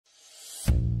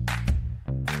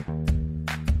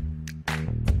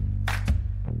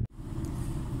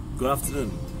Good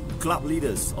afternoon, club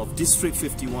leaders of District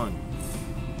 51.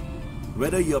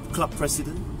 Whether you're club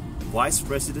president, vice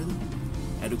president,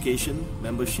 education,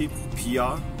 membership,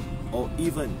 PR, or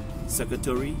even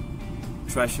secretary,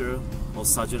 treasurer, or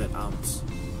sergeant at arms,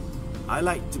 I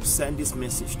like to send this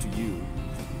message to you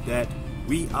that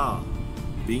we are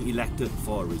being elected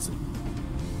for a reason.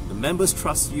 The members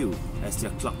trust you as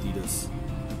their club leaders.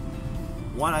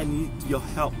 What I need your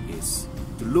help is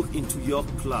to look into your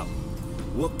club,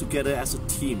 work together as a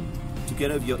team,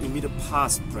 together with your immediate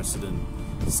past president.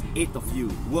 There's 8 of you,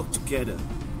 work together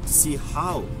to see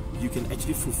how you can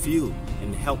actually fulfill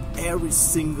and help every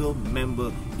single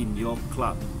member in your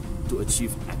club to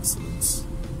achieve excellence.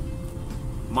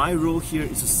 My role here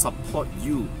is to support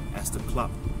you as the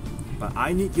club, but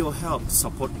I need your help to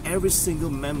support every single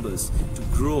members to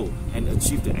grow and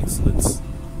achieve the excellence.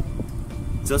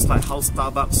 Just like how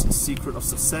Starbucks' secret of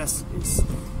success is,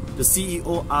 the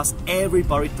CEO asks every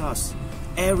baristas,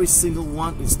 every single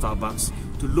one in Starbucks,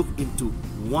 to look into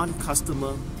one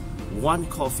customer, one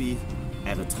coffee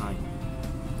at a time.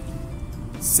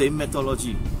 Same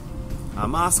methodology.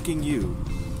 I'm asking you,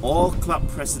 all club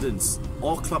presidents,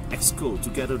 all club exco,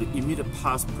 together with the immediate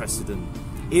past president,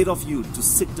 8 of you, to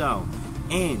sit down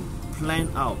and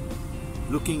plan out,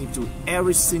 looking into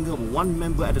every single one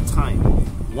member at a time,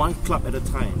 one club at a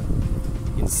time,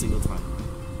 in a single time.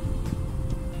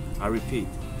 I repeat,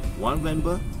 one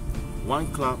member,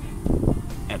 one club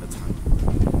at a time.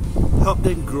 Help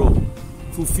them grow,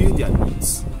 fulfill their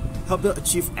needs, help them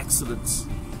achieve excellence,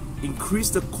 increase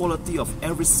the quality of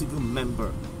every single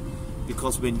member.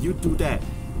 Because when you do that,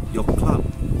 your club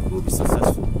will be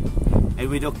successful.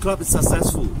 And when your club is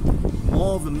successful,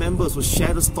 more of the members will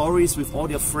share the stories with all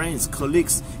their friends,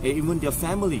 colleagues, and even their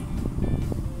family.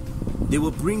 They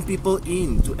will bring people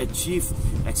in to achieve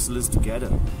excellence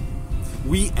together.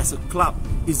 We as a club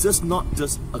is just not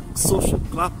just a social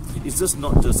club, it's just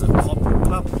not just a corporate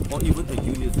club or even a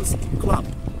university club.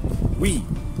 We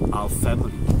are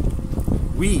family.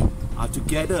 We are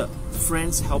together,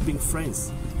 friends helping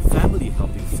friends, family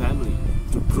helping family,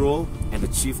 to grow and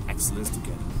achieve excellence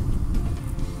together.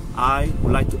 I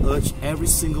would like to urge every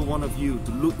single one of you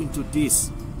to look into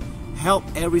this. Help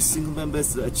every single member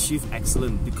to achieve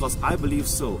excellence, because I believe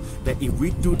so that if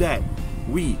we do that,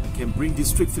 we can bring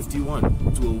District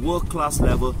 51 to a world-class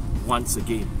level once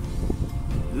again.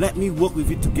 Let me work with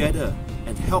you together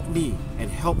and help me and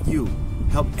help you,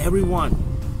 help everyone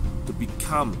to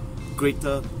become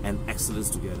greater and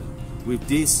excellence together. With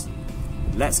this,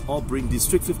 let's all bring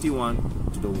District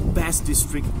 51 to the best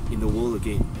district in the world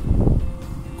again.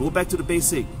 Go back to the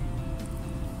basic.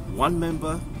 One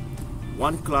member,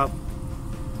 one club,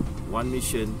 one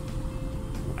mission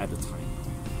at a time.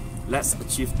 Let's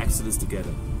achieve excellence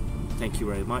together. Thank you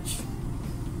very much.